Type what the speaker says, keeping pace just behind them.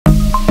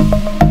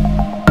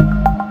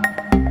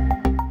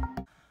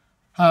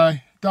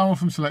Hi, Darryl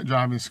from Select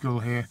Driving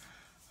School here.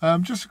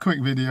 Just a quick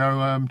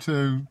video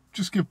to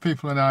just give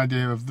people an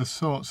idea of the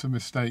sorts of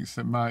mistakes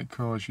that might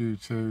cause you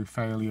to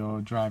fail your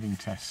driving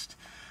test.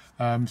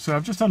 So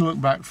I've just had a look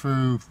back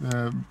through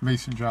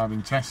recent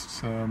driving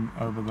tests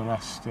over the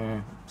last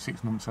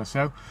 6 months or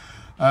so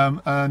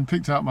and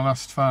picked out my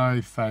last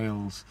 5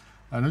 fails.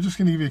 And I'm just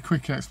going to give you a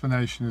quick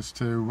explanation as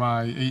to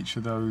why each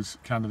of those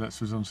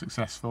candidates was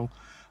unsuccessful,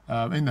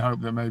 in the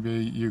hope that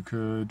maybe you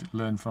could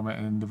learn from it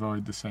and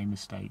avoid the same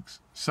mistakes.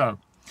 So,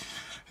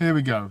 here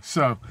we go.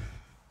 So,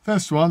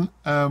 first one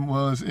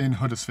was in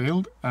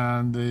Huddersfield,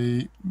 and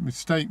the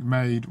mistake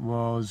made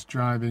was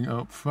driving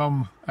up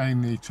from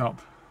Ainley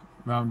Top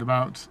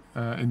roundabout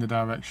in the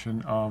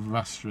direction of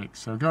Rastrick.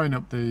 So, going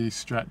up the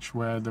stretch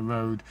where the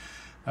road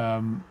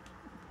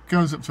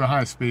goes up to a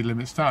higher speed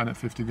limit, starting at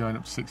 50, going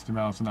up to 60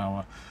 miles an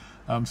hour.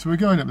 So we're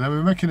going up there,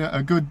 we're making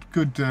a good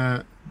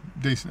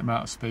decent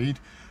amount of speed,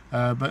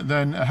 but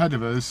then ahead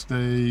of us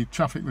the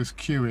traffic was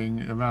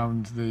queuing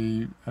around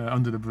the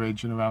under the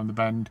bridge and around the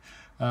bend,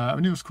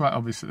 and it was quite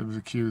obvious that there was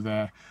a queue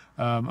there.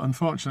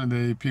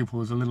 Unfortunately, the pupil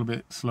was a little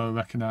bit slow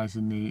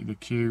recognising the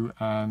queue,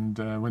 and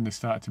when they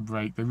started to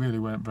brake, they really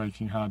weren't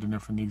braking hard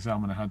enough, and the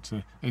examiner had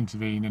to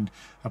intervene and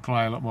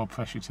apply a lot more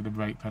pressure to the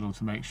brake pedal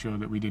to make sure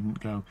that we didn't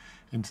go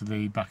into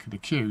the back of the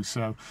queue.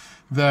 So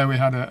there we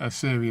had a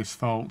serious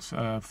fault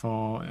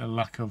for a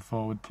lack of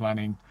forward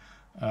planning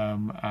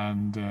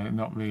and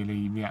not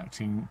really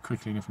reacting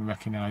quickly enough and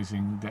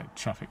recognising that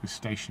traffic was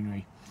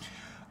stationary.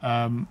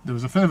 There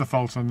was a further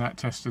fault on that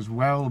test as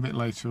well a bit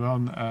later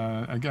on.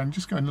 Again,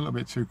 just going a little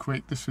bit too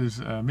quick. This was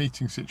a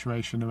meeting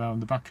situation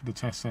around the back of the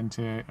test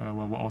centre,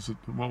 well,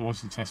 what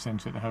was the test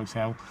centre at the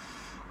hotel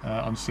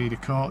on Cedar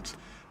Court.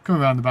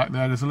 Coming around the back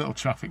there's a little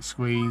traffic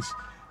squeeze,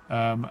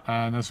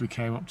 and as we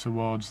came up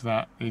towards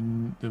that,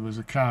 there was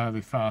a car at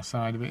the far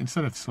side of it.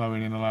 Instead of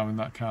slowing and allowing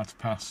that car to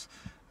pass,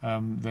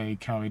 they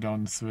carried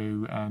on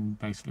through and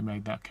basically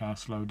made that car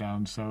slow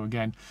down. So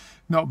again,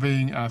 not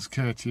being as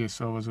courteous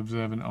or as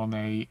observant on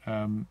a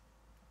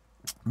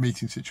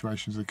meeting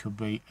situation as they could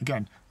be.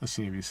 Again, a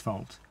serious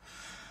fault.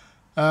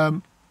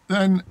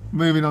 Then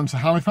moving on to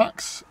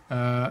Halifax,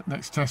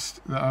 next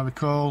test that I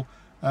recall.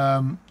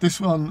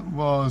 This one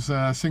was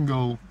a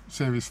single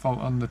serious fault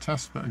on the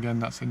test, but again,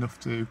 that's enough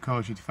to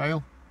cause you to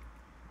fail.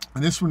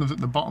 And this one was at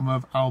the bottom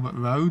of Albert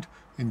Road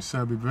in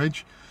Surrey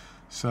Bridge.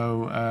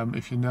 So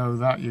if you know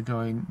that, you're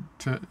going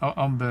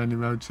on Burnley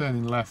Road,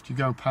 turning left, you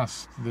go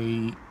past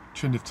the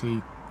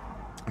Trinity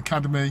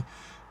Academy,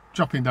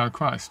 dropping down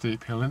quite a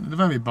steep hill, and at the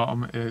very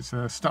bottom is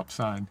a stop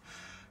sign.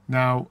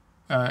 Now,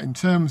 in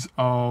terms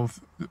of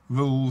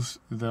rules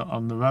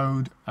on the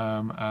road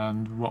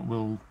and what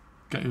will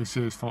get you a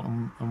serious fault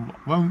and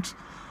what won't,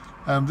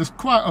 there's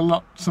quite a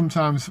lot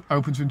sometimes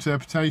open to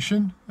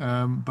interpretation,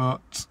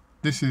 but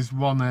this is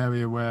one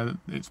area where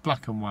it's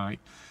black and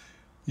white.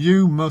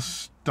 You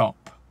must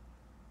stop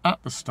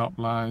at the stop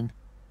line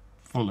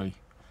fully.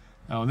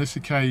 Now, on this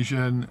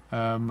occasion,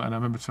 and I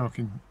remember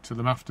talking to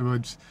them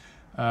afterwards,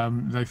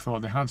 they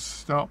thought they had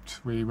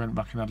stopped. We went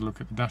back and had a look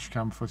at the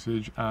dashcam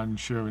footage, and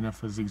sure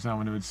enough, as the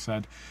examiner had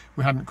said,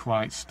 we hadn't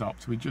quite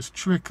stopped. We just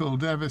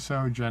trickled ever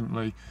so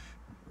gently.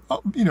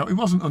 You know, it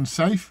wasn't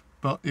unsafe,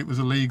 but it was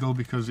illegal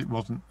because it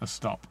wasn't a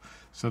stop.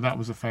 So that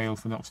was a fail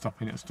for not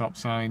stopping at a stop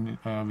sign,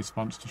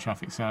 response to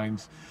traffic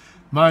signs.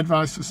 My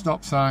advice for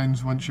stop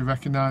signs, once you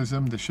recognise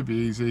them, they should be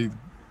easy.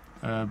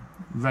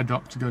 Red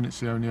octagon, it's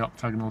the only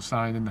octagonal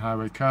sign in the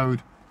highway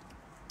code.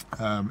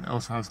 It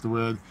also has the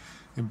word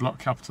in block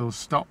capitals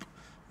stop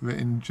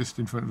written just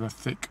in front of a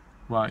thick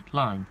white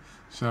line.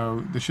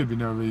 So there should be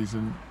no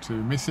reason to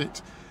miss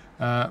it.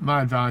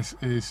 My advice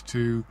is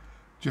to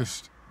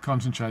just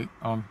concentrate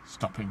on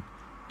stopping.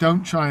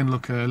 Don't try and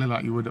look early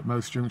like you would at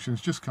most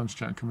junctions. Just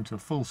concentrate on coming to a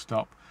full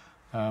stop,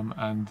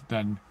 and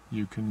then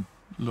you can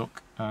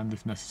look and,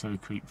 if necessary,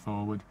 creep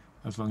forward,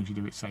 as long as you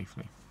do it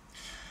safely.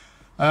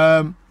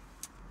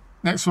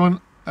 Next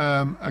one,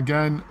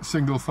 again,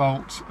 single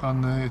fault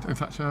on the. In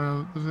fact,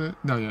 was it?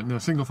 No,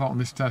 single fault on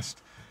this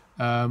test,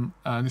 and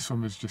this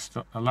one was just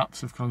a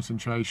lapse of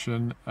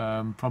concentration,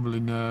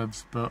 probably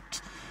nerves, but.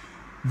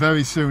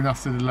 Very soon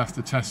after they left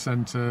the test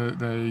centre,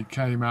 they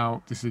came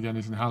out, this again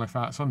is in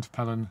Halifax, onto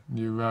Pelham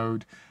New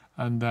Road,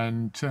 and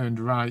then turned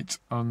right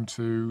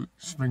onto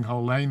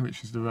Springhole Lane,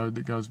 which is the road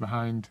that goes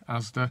behind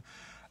Asda.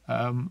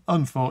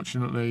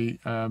 Unfortunately,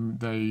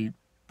 they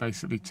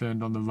basically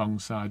turned on the wrong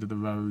side of the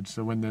road.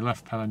 So when they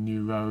left Pelham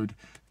New Road,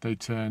 they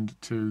turned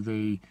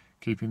to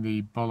keeping the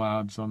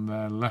bollards on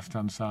their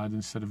left-hand side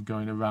instead of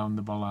going around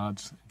the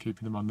bollards and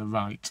keeping them on the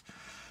right.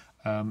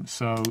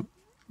 So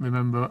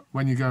remember,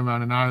 when you go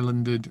around an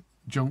islanded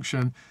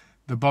junction,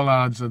 the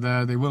bollards are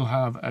there. They will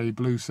have a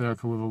blue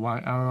circle with a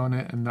white arrow on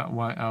it, and that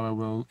white arrow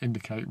will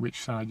indicate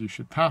which side you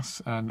should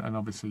pass, and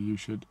obviously you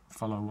should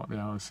follow what the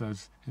arrow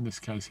says. In this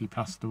case, he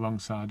passed the wrong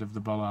side of the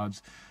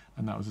bollards,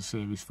 and that was a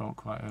serious fault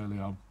quite early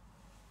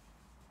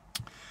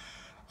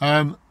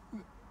on.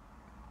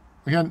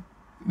 Again,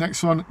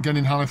 next one, again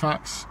in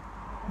Halifax.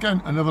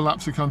 Again, another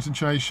lapse of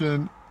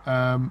concentration,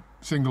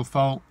 single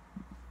fault.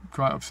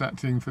 quite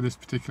upsetting for this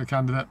particular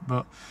candidate,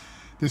 but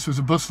this was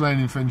a bus lane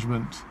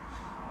infringement.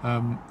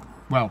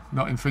 Well,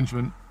 not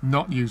infringement,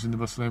 not using the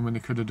bus lane when they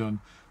could have done.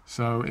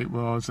 So it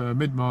was a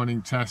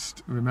mid-morning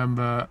test.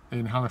 Remember,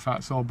 in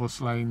Halifax, all bus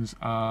lanes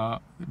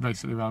are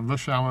basically around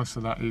rush hour,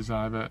 so that is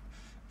either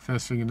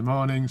first thing in the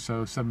morning,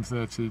 so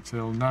 7:30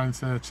 till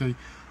 9:30,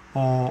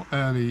 or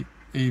early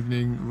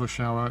evening rush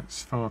hour,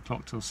 it's 4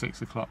 o'clock till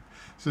 6 o'clock.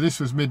 So this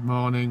was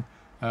mid-morning,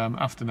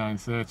 after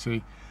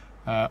 9:30,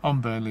 on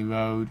Burnley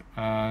Road,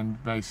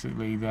 and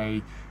basically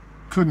they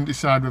couldn't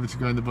decide whether to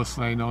go in the bus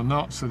lane or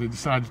not, so they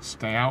decided to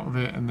stay out of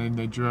it, and then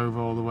they drove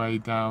all the way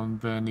down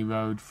Burnley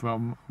Road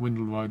from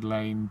Windleroyd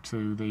Lane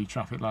to the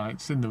traffic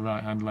lights in the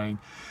right-hand lane,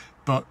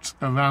 but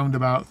around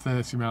about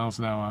 30 miles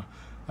an hour.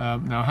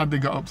 Now, had they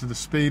got up to the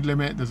speed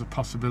limit, there's a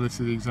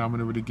possibility the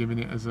examiner would have given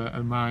it as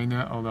a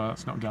minor, although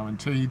that's not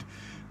guaranteed.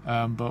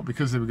 But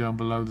because they were going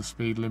below the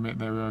speed limit,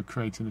 they were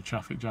creating a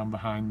traffic jam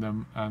behind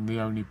them, and the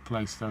only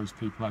place those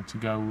people had to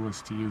go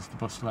was to use the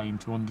bus lane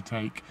to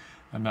undertake,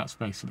 and that's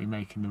basically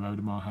making the road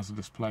a more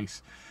hazardous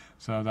place.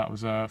 So that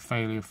was a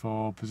failure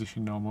for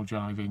position normal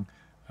driving,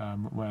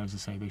 where, as I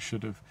say, they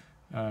should have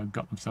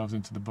got themselves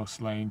into the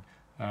bus lane.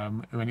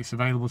 When it's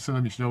available to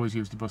them, you should always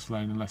use the bus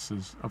lane unless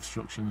there's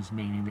obstructions,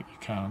 meaning that you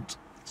can't.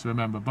 So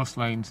remember, bus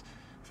lanes,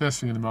 first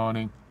thing in the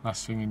morning,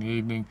 last thing in the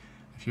evening.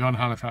 If you're on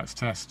Halifax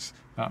tests,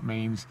 that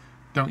means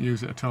don't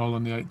use it at all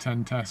on the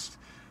 810 test.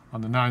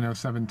 On the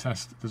 907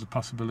 test, there's a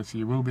possibility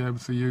you will be able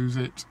to use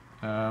it,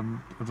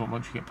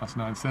 once you get past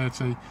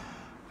 9:30.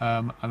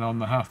 And on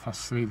the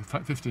 3:30, the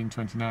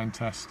 1529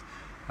 test,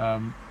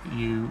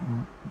 you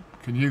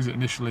can use it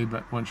initially,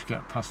 but once you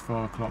get past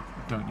 4 o'clock,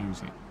 don't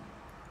use it.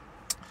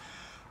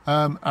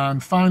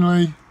 And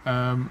finally,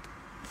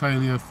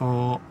 failure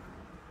for,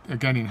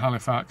 again in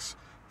Halifax,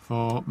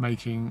 for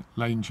making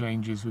lane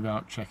changes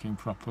without checking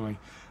properly.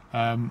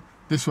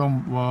 This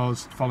one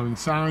was following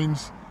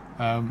signs.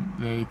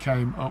 They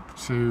came up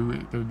to,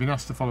 they'd been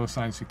asked to follow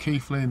signs for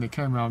Keighley, and they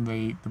came around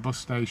the bus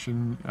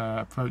station,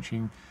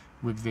 approaching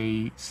with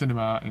the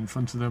cinema in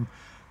front of them.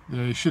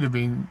 They should have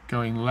been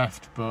going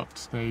left,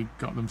 but they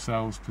got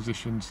themselves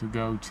positioned to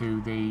go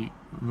to the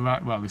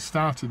right. Well, they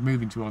started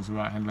moving towards the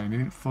right-hand lane. They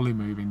didn't fully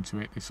move into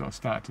it. They sort of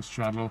started to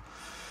straddle,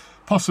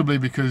 possibly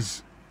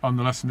because on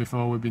the lesson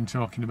before we've been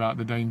talking about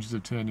the dangers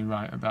of turning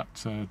right at that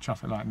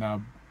traffic light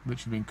now,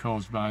 which have been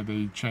caused by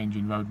the change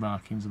in road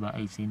markings about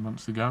 18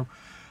 months ago.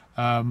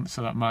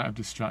 So that might have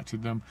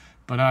distracted them.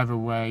 But either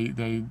way,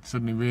 they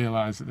suddenly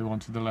realised that they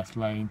wanted the left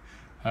lane,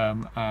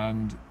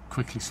 and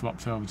quickly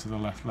swapped over to the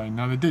left lane.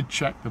 Now, they did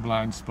check the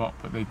blind spot,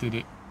 but they did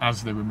it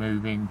as they were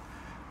moving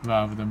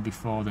rather than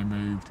before they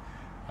moved.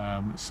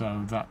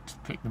 So that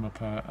picked them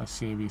up a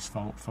serious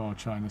fault for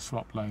trying to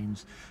swap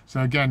lanes. So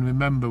again,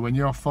 remember, when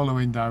you're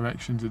following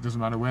directions, it doesn't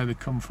matter where they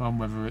come from,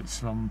 whether it's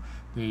from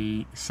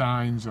the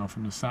signs or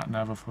from the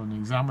sat-nav or from the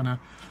examiner.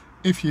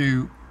 If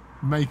you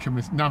make a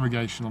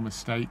navigational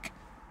mistake,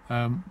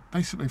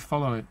 basically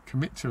follow it,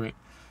 commit to it.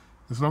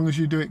 As long as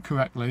you do it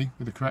correctly,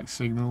 with the correct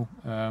signal,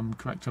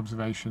 correct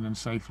observation and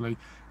safely,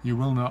 you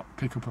will not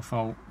pick up a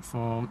fault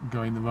for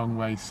going the wrong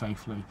way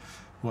safely.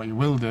 What you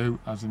will do,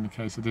 as in the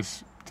case of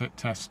this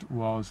test,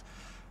 was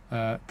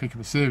pick up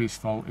a serious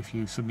fault if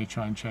you suddenly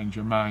try and change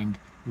your mind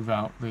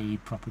without the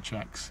proper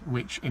checks,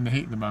 which in the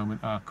heat of the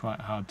moment are quite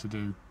hard to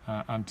do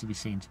and to be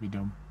seen to be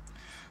done.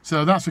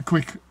 So that's a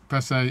quick per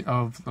se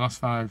of the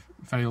last 5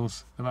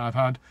 fails that I've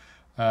had,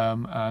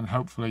 and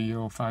hopefully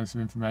you'll find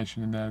some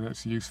information in there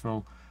that's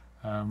useful,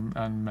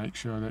 and make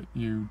sure that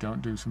you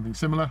don't do something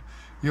similar.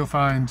 You'll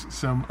find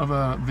some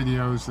other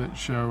videos that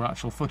show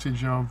actual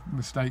footage of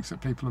mistakes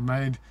that people have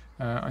made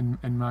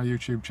in my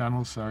YouTube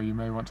channel, so you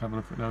may want to have a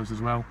look at those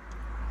as well.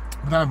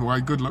 But either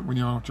way, good luck when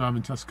your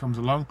driving test comes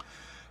along,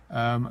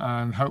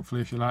 and hopefully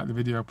if you like the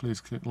video,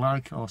 please click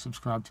like or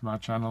subscribe to my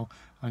channel,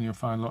 and you'll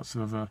find lots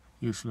of other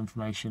useful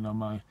information on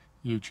my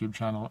YouTube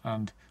channel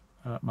and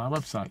my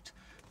website.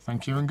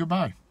 Thank you and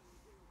goodbye.